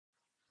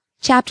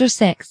Chapter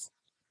 6.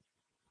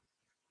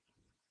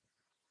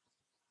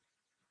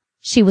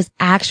 She was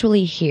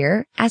actually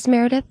here? Asked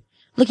Meredith,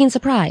 looking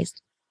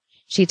surprised.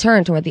 She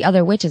turned toward the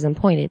other witches and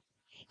pointed.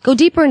 Go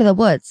deeper into the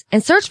woods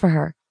and search for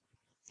her.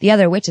 The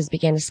other witches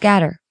began to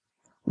scatter.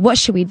 What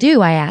should we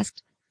do? I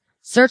asked.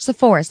 Search the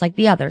forest like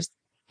the others.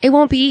 It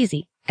won't be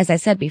easy, as I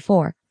said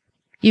before.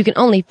 You can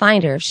only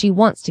find her if she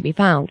wants to be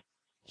found.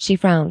 She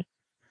frowned.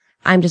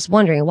 I'm just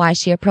wondering why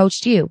she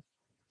approached you.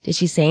 Did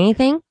she say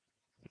anything?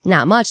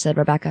 Not much, said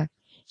Rebecca.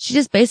 She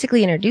just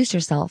basically introduced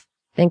herself,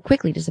 then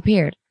quickly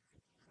disappeared.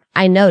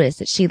 I noticed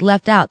that she'd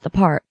left out the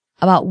part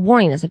about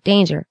warning us of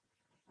danger.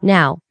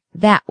 Now,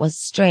 that was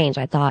strange,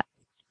 I thought.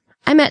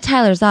 I met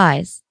Tyler's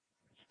eyes,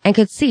 and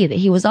could see that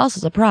he was also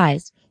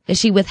surprised that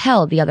she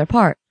withheld the other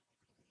part.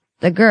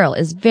 The girl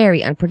is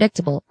very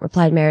unpredictable,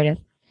 replied Meredith,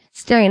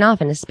 staring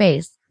off into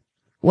space.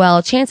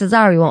 Well, chances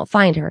are we won't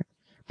find her,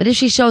 but if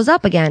she shows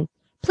up again,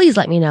 please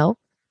let me know.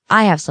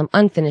 I have some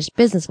unfinished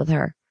business with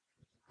her.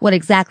 What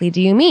exactly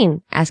do you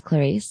mean? Asked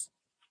Clarice.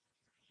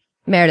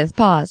 Meredith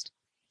paused.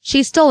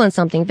 She's stolen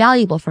something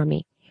valuable from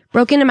me,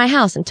 broke into my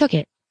house and took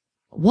it.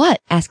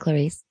 What? Asked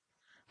Clarice.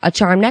 A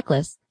charm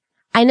necklace.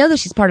 I know that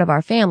she's part of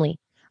our family,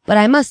 but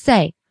I must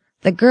say,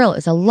 the girl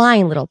is a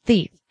lying little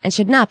thief and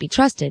should not be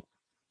trusted.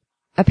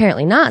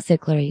 Apparently not,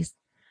 said Clarice.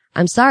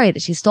 I'm sorry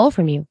that she stole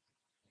from you.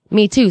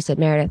 Me too, said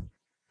Meredith.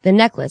 The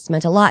necklace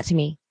meant a lot to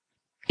me.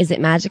 Is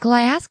it magical?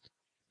 I asked.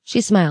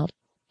 She smiled.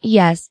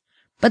 Yes,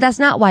 but that's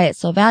not why it's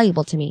so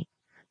valuable to me.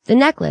 The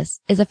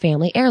necklace is a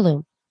family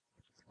heirloom.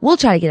 We'll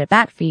try to get it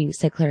back for you,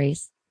 said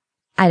Clarice.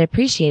 I'd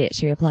appreciate it,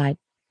 she replied.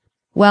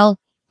 Well,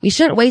 we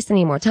shouldn't waste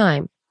any more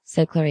time,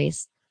 said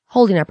Clarice,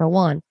 holding up her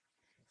wand.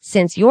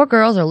 Since your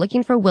girls are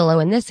looking for Willow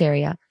in this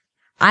area,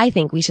 I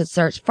think we should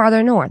search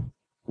farther north.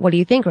 What do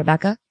you think,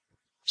 Rebecca?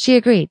 She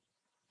agreed.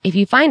 If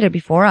you find her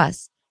before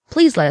us,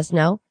 please let us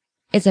know.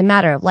 It's a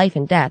matter of life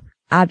and death,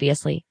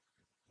 obviously.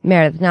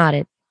 Meredith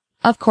nodded.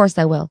 Of course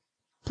I will.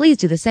 Please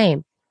do the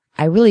same.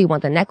 I really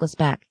want the necklace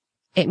back.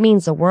 It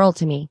means the world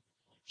to me.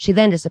 She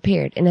then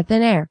disappeared into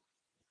thin air.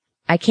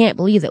 I can't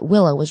believe that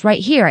Willow was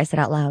right here, I said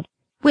out loud,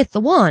 with the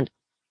wand.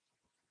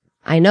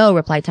 I know,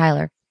 replied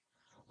Tyler.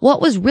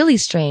 What was really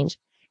strange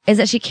is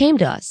that she came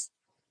to us.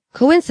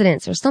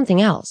 Coincidence or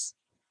something else.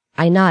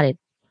 I nodded.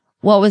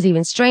 What was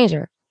even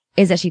stranger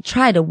is that she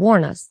tried to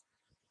warn us.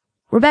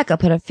 Rebecca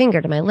put a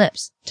finger to my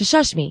lips to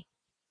shush me.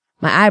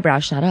 My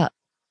eyebrows shot up.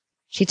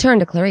 She turned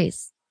to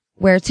Clarice.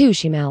 Where to?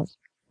 She mouthed.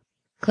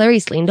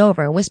 Clarice leaned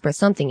over and whispered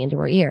something into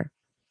her ear.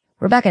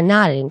 Rebecca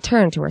nodded and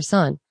turned to her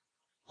son.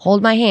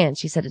 Hold my hand,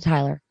 she said to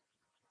Tyler.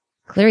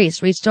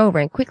 Clarice reached over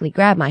and quickly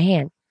grabbed my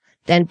hand.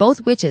 Then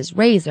both witches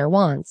raised their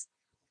wands.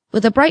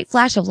 With a bright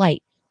flash of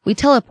light, we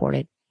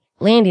teleported,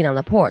 landing on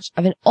the porch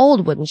of an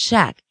old wooden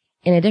shack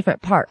in a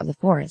different part of the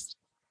forest.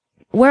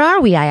 Where are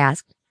we? I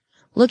asked,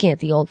 looking at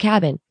the old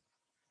cabin.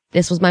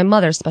 This was my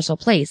mother's special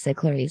place, said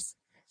Clarice,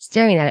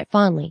 staring at it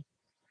fondly.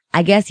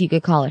 I guess you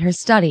could call it her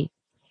study.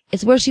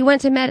 It's where she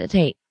went to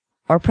meditate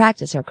or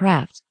practice her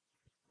craft.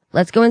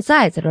 Let's go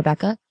inside, said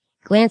Rebecca,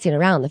 glancing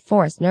around the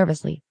forest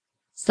nervously.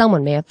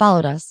 Someone may have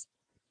followed us.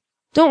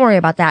 Don't worry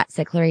about that,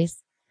 said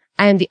Clarice.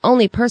 I am the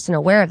only person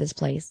aware of this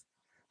place.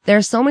 There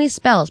are so many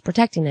spells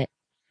protecting it.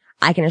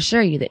 I can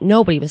assure you that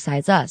nobody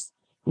besides us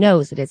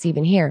knows that it's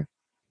even here.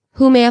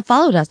 Who may have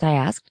followed us? I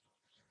asked,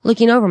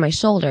 looking over my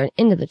shoulder and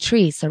into the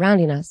trees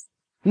surrounding us.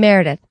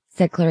 Meredith,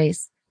 said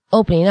Clarice,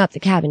 opening up the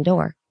cabin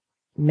door.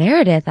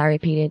 Meredith, I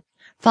repeated,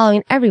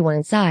 following everyone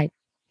inside.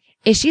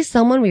 Is she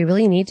someone we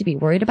really need to be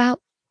worried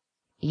about?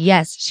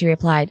 Yes, she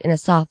replied in a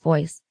soft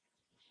voice.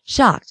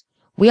 Shocked,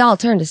 we all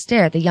turned to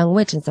stare at the young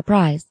witch in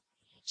surprise.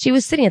 She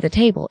was sitting at the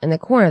table in the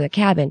corner of the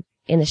cabin,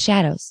 in the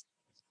shadows.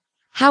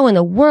 How in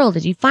the world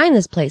did you find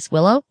this place,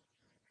 Willow?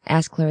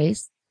 Asked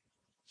Clarice.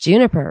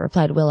 Juniper,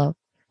 replied Willow,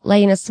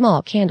 lighting a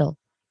small candle.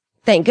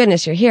 Thank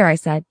goodness you're here, I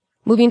said,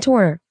 moving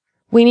toward her.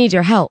 We need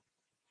your help.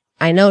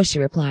 I know, she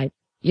replied.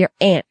 Your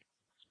aunt.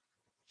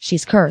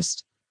 She's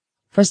cursed.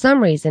 For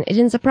some reason, it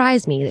didn't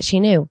surprise me that she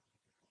knew.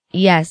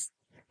 Yes.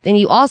 Then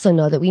you also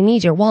know that we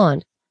need your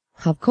wand.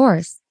 Of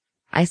course.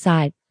 I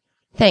sighed.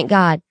 Thank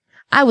God.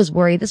 I was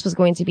worried this was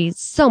going to be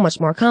so much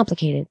more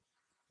complicated.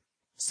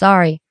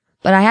 Sorry,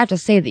 but I have to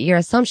say that your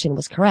assumption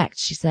was correct,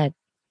 she said.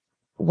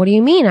 What do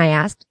you mean? I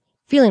asked,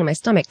 feeling my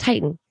stomach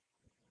tighten.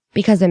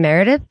 Because of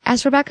Meredith?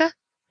 Asked Rebecca.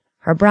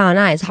 Her brown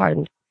eyes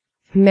hardened.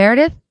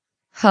 Meredith?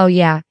 Oh,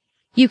 yeah.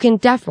 You can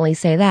definitely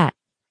say that.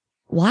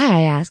 Why?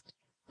 I asked.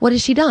 What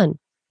has she done?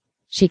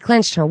 She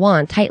clenched her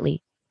wand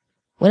tightly.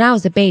 When I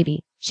was a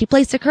baby, she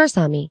placed a curse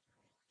on me,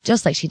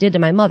 just like she did to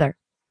my mother.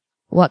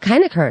 What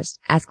kind of curse?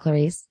 Asked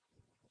Clarice.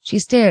 She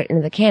stared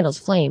into the candle's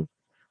flame,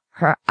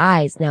 her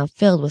eyes now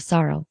filled with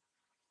sorrow.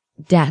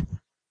 Death.